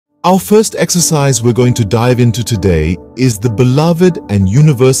Our first exercise we're going to dive into today is the beloved and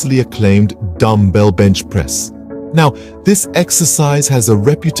universally acclaimed dumbbell bench press. Now, this exercise has a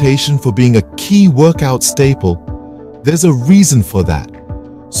reputation for being a key workout staple. There's a reason for that.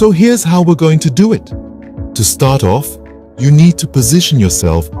 So here's how we're going to do it. To start off, you need to position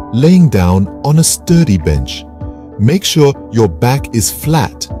yourself laying down on a sturdy bench. Make sure your back is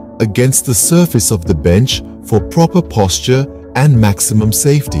flat against the surface of the bench for proper posture and maximum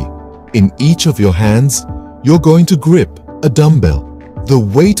safety. In each of your hands, you're going to grip a dumbbell. The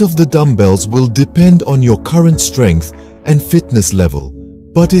weight of the dumbbells will depend on your current strength and fitness level,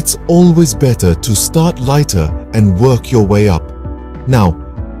 but it's always better to start lighter and work your way up. Now,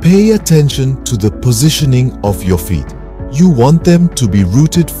 pay attention to the positioning of your feet. You want them to be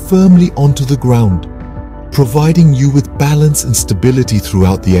rooted firmly onto the ground, providing you with balance and stability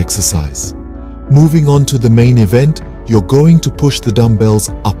throughout the exercise. Moving on to the main event, you're going to push the dumbbells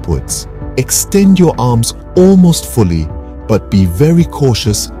upwards. Extend your arms almost fully, but be very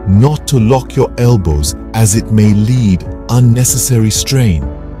cautious not to lock your elbows as it may lead unnecessary strain.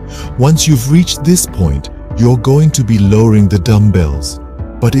 Once you've reached this point, you're going to be lowering the dumbbells,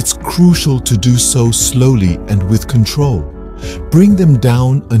 but it's crucial to do so slowly and with control. Bring them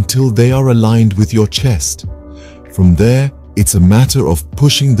down until they are aligned with your chest. From there, it's a matter of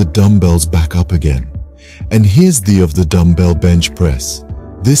pushing the dumbbells back up again. And here's the dumbbell bench press.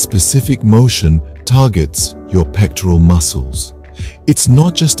 This specific motion targets your pectoral muscles. It's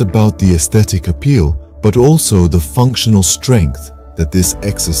not just about the aesthetic appeal, but also the functional strength that this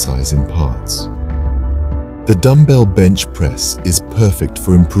exercise imparts. The dumbbell bench press is perfect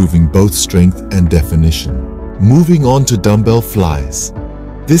for improving both strength and definition. Moving on to dumbbell flies.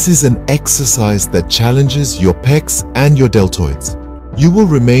 This is an exercise that challenges your pecs and your deltoids. You will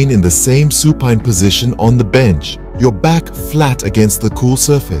remain in the same supine position on the bench, your back flat against the cool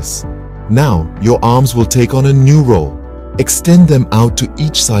surface. Now, your arms will take on a new role. Extend them out to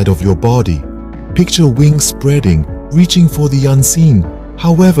each side of your body. Picture wings spreading, reaching for the unseen.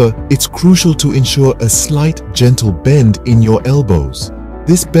 However, it's crucial to ensure a slight, gentle bend in your elbows.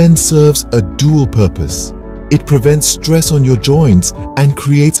 This bend serves a dual purpose. It prevents stress on your joints and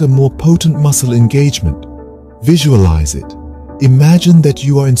creates a more potent muscle engagement. Visualize it. Imagine that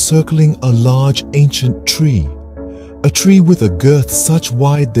you are encircling a large ancient tree. A tree with a girth such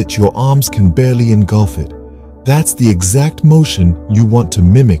wide that your arms can barely engulf it. That's the exact motion you want to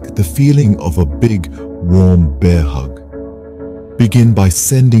mimic, the feeling of a big, warm bear hug. Begin by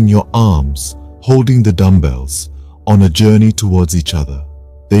sending your arms, holding the dumbbells, on a journey towards each other.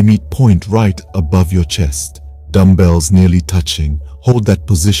 They meet point right above your chest, dumbbells nearly touching. Hold that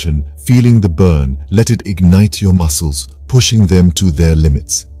position, feeling the burn. Let it ignite your muscles, pushing them to their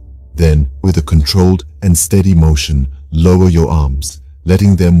limits. Then, with a controlled and steady motion, lower your arms,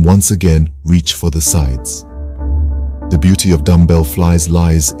 letting them once again reach for the sides. The beauty of dumbbell flies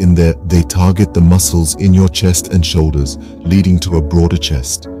lies in that they target the muscles in your chest and shoulders, leading to a broader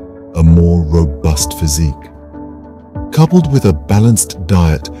chest, a more robust physique. Coupled with a balanced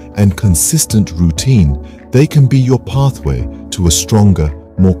diet and consistent routine, they can be your pathway to a stronger,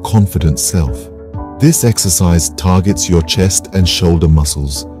 more confident self. This exercise targets your chest and shoulder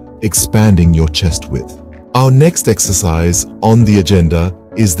muscles, expanding your chest width. Our next exercise on the agenda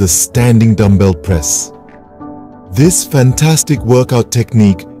is the standing dumbbell press. This fantastic workout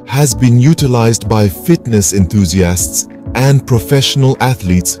technique has been utilized by fitness enthusiasts and professional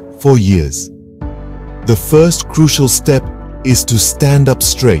athletes for years. The first crucial step is to stand up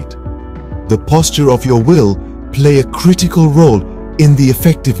straight. The posture of your will plays a critical role in the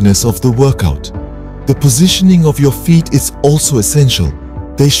effectiveness of the workout. The positioning of your feet is also essential.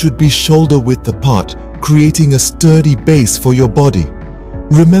 They should be shoulder-width apart, creating a sturdy base for your body.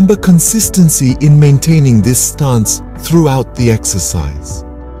 Remember consistency in maintaining this stance throughout the exercise.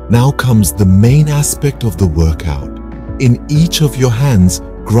 Now comes the main aspect of the workout. In each of your hands,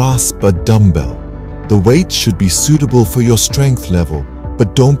 grasp a dumbbell. The weight should be suitable for your strength level,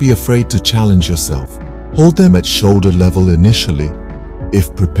 but don't be afraid to challenge yourself. Hold them at shoulder level initially,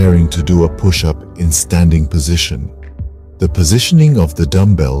 if preparing to do a push-up in standing position. The positioning of the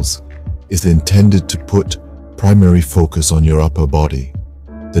dumbbells is intended to put primary focus on your upper body.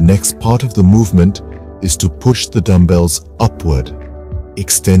 The next part of the movement is to push the dumbbells upward.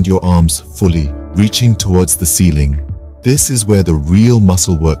 Extend your arms fully, reaching towards the ceiling. This is where the real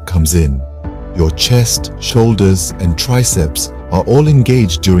muscle work comes in. Your chest, shoulders, and triceps are all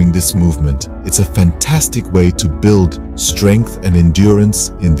engaged during this movement. It's a fantastic way to build strength and endurance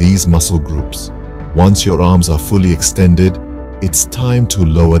in these muscle groups. Once your arms are fully extended, it's time to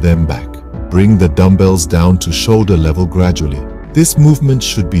lower them back. Bring the dumbbells down to shoulder level gradually. This movement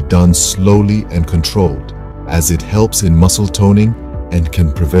should be done slowly and controlled, as it helps in muscle toning and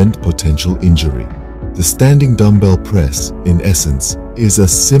can prevent potential injury. The standing dumbbell press, in essence, is a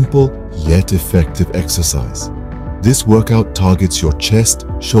simple yet effective exercise. This workout targets your chest,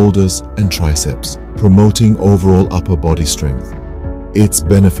 shoulders, and triceps, promoting overall upper body strength. Its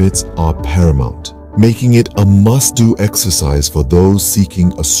benefits are paramount, making it a must-do exercise for those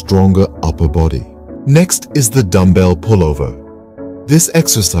seeking a stronger upper body. Next is the dumbbell pullover. This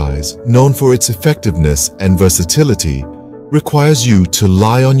exercise, known for its effectiveness and versatility, requires you to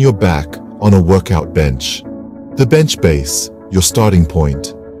lie on your back on a workout bench. The bench base, your starting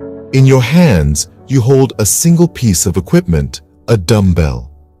point. In your hands, you hold a single piece of equipment, a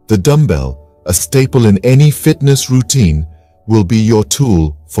dumbbell. The dumbbell, a staple in any fitness routine, will be your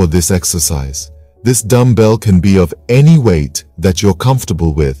tool for this exercise. This dumbbell can be of any weight that you're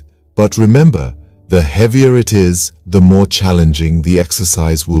comfortable with, but remember, the heavier it is, the more challenging the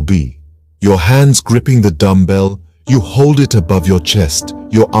exercise will be. Your hands gripping the dumbbell, you hold it above your chest,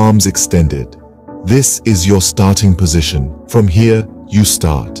 your arms extended. This is your starting position. From here, you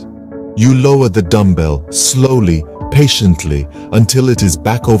start. You lower the dumbbell slowly, patiently, until it is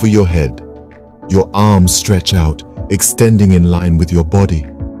back over your head. Your arms stretch out, extending in line with your body.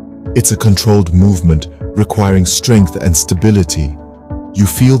 It's a controlled movement requiring strength and stability. You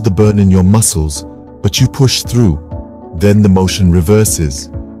feel the burn in your muscles, but you push through. Then the motion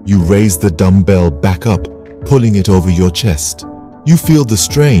reverses. You raise the dumbbell back up, pulling it over your chest. You feel the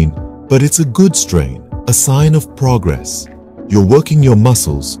strain, but it's a good strain, a sign of progress. You're working your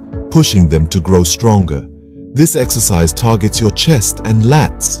muscles, pushing them to grow stronger. This exercise targets your chest and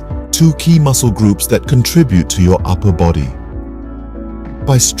lats, two key muscle groups that contribute to your upper body.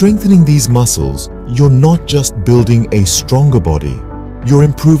 By strengthening these muscles, you're not just building a stronger body, you're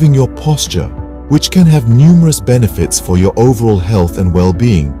improving your posture, which can have numerous benefits for your overall health and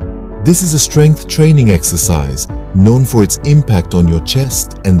well-being. This is a strength training exercise known for its impact on your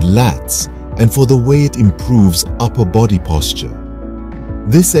chest and lats and for the way it improves upper body posture.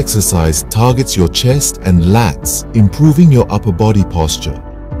 This exercise targets your chest and lats, improving your upper body posture.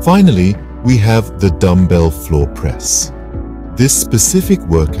 Finally, we have the dumbbell floor press. This specific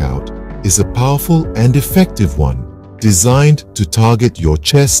workout is a powerful and effective one, designed to target your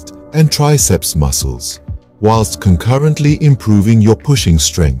chest and triceps muscles, whilst concurrently improving your pushing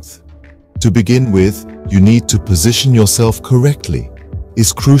strength. To begin with, you need to position yourself correctly.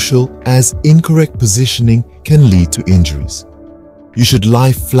 It's crucial as incorrect positioning can lead to injuries. You should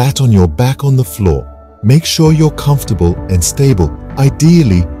lie flat on your back on the floor. Make sure you're comfortable and stable,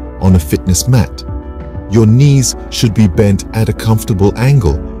 ideally on a fitness mat. Your knees should be bent at a comfortable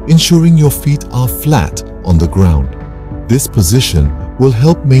angle, ensuring your feet are flat on the ground. This position will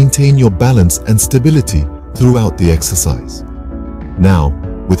help maintain your balance and stability throughout the exercise. Now,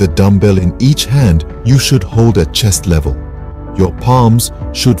 with a dumbbell in each hand, you should hold at chest level. Your palms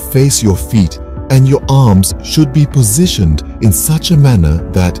should face your feet and your arms should be positioned in such a manner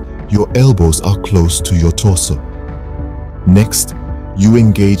that your elbows are close to your torso. Next, you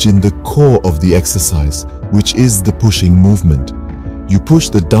engage in the core of the exercise, which is the pushing movement. You push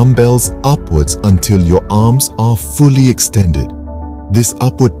the dumbbells upwards until your arms are fully extended. This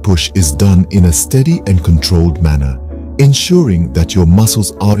upward push is done in a steady and controlled manner, ensuring that your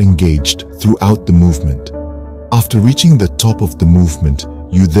muscles are engaged throughout the movement. After reaching the top of the movement,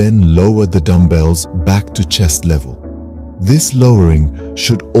 you then lower the dumbbells back to chest level. This lowering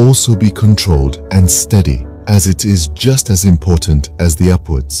should also be controlled and steady, as it is just as important as the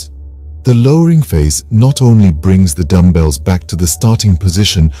upwards. The lowering phase not only brings the dumbbells back to the starting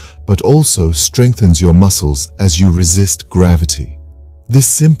position, but also strengthens your muscles as you resist gravity. This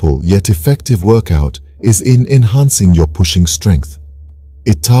simple yet effective workout is in enhancing your pushing strength.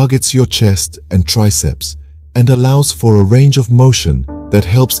 It targets your chest and triceps and allows for a range of motion that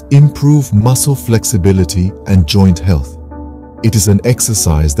helps improve muscle flexibility and joint health. It is an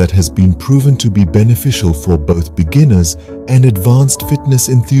exercise that has been proven to be beneficial for both beginners and advanced fitness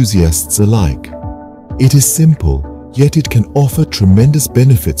enthusiasts alike. It is simple, yet it can offer tremendous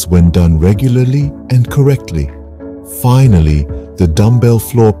benefits when done regularly and correctly. Finally, the dumbbell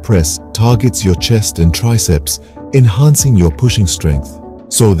floor press targets your chest and triceps, enhancing your pushing strength.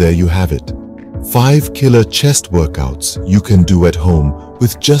 So there you have it. 5 killer chest workouts you can do at home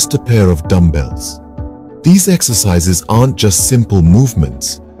with just a pair of dumbbells. These exercises aren't just simple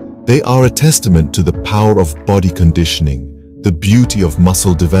movements. They are a testament to the power of body conditioning, the beauty of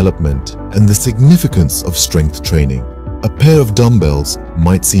muscle development, and the significance of strength training. A pair of dumbbells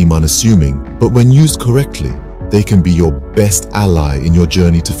might seem unassuming, but when used correctly, they can be your best ally in your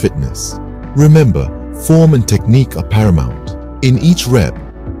journey to fitness. Remember, form and technique are paramount. In each rep,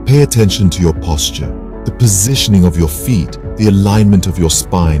 pay attention to your posture, the positioning of your feet, the alignment of your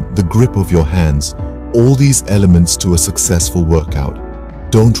spine, the grip of your hands, all these elements to a successful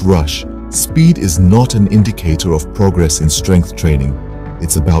workout. Don't rush. Speed is not an indicator of progress in strength training.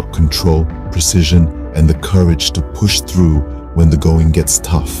 It's about control, precision, and the courage to push through when the going gets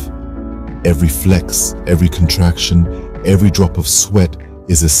tough. Every flex, every contraction, every drop of sweat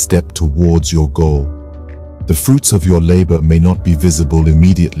is a step towards your goal. The fruits of your labor may not be visible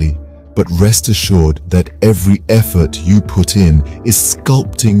immediately, but rest assured that every effort you put in is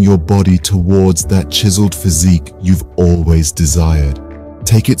sculpting your body towards that chiseled physique you've always desired.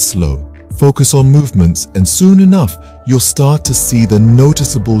 Take it slow, focus on movements, and soon enough, you'll start to see the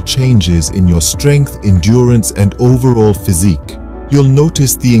noticeable changes in your strength, endurance, and overall physique. You'll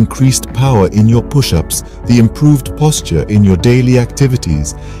notice the increased power in your push-ups, the improved posture in your daily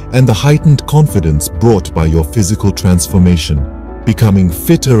activities, and the heightened confidence brought by your physical transformation. Becoming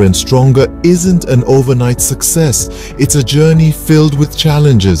fitter and stronger isn't an overnight success. It's a journey filled with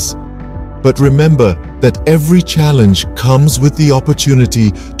challenges. But remember that every challenge comes with the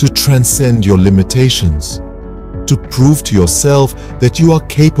opportunity to transcend your limitations, to prove to yourself that you are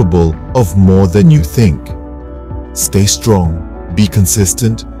capable of more than you think. Stay strong. Be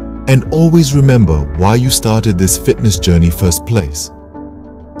consistent, and always remember why you started this fitness journey first place.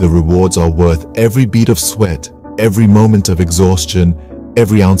 The rewards are worth every bead of sweat, every moment of exhaustion,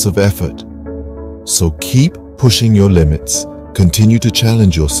 every ounce of effort. So keep pushing your limits, continue to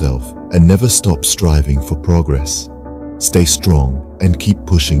challenge yourself, and never stop striving for progress. Stay strong and keep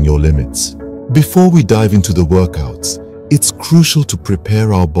pushing your limits. Before we dive into the workouts, it's crucial to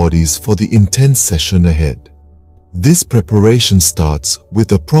prepare our bodies for the intense session ahead. This preparation starts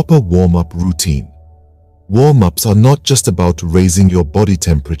with a proper warm-up routine. Warm-ups are not just about raising your body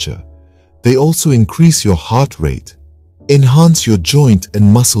temperature. They also increase your heart rate, enhance your joint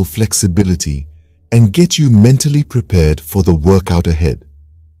and muscle flexibility, and get you mentally prepared for the workout ahead.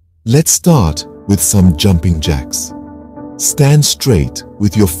 Let's start with some jumping jacks. Stand straight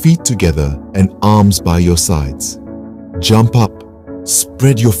with your feet together and arms by your sides. Jump up,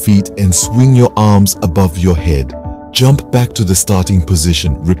 spread your feet and swing your arms above your head. Jump back to the starting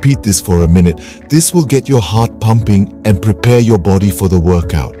position. Repeat this for a minute. This will get your heart pumping and prepare your body for the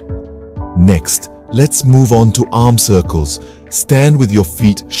workout. Next, let's move on to arm circles. Stand with your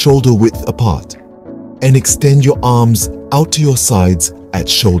feet shoulder width apart and extend your arms out to your sides at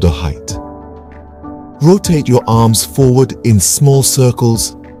shoulder height. Rotate your arms forward in small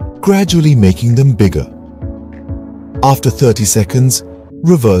circles, gradually making them bigger. After 30 seconds,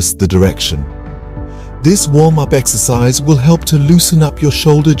 reverse the direction. This warm-up exercise will help to loosen up your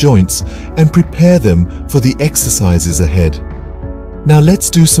shoulder joints and prepare them for the exercises ahead. Now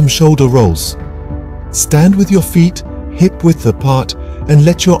let's do some shoulder rolls. Stand with your feet hip width apart and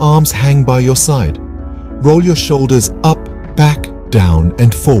let your arms hang by your side. Roll your shoulders up, back, down,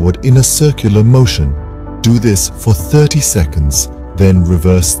 and forward in a circular motion. Do this for 30 seconds, then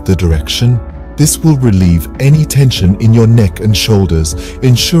reverse the direction. This will relieve any tension in your neck and shoulders,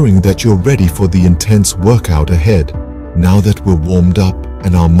 ensuring that you're ready for the intense workout ahead. Now that we're warmed up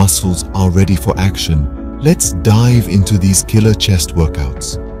and our muscles are ready for action, let's dive into these killer chest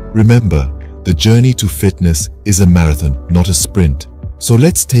workouts. Remember, the journey to fitness is a marathon, not a sprint. So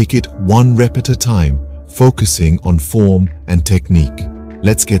let's take it one rep at a time, focusing on form and technique.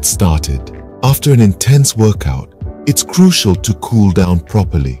 Let's get started. After an intense workout, it's crucial to cool down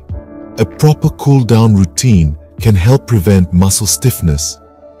properly. A proper cool-down routine can help prevent muscle stiffness,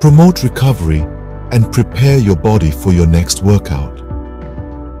 promote recovery, and prepare your body for your next workout.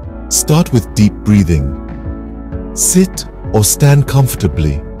 Start with deep breathing. Sit or stand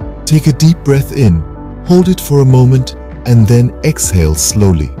comfortably. Take a deep breath in, hold it for a moment, and then exhale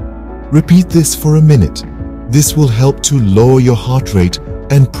slowly. Repeat this for a minute. This will help to lower your heart rate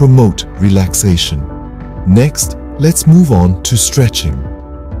and promote relaxation. Next, let's move on to stretching.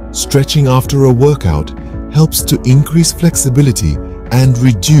 Stretching after a workout helps to increase flexibility and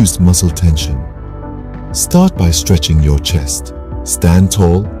reduce muscle tension. Start by stretching your chest. Stand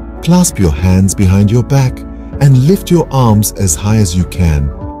tall, clasp your hands behind your back, and lift your arms as high as you can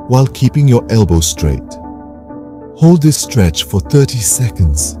while keeping your elbows straight. Hold this stretch for 30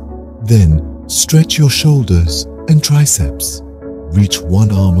 seconds. Then stretch your shoulders and triceps. Reach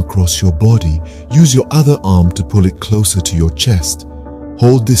one arm across your body. Use your other arm to pull it closer to your chest.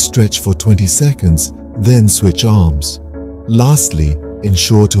 Hold this stretch for 20 seconds, then switch arms. Lastly,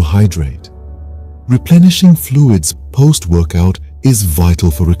 ensure to hydrate. Replenishing fluids post-workout is vital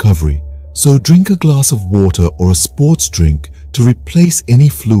for recovery, so drink a glass of water or a sports drink to replace any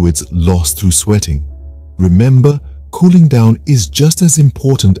fluids lost through sweating. Remember, Cooling down is just as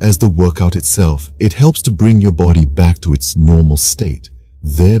important as the workout itself. It helps to bring your body back to its normal state,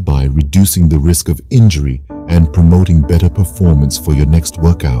 thereby reducing the risk of injury and promoting better performance for your next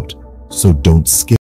workout. So don't skip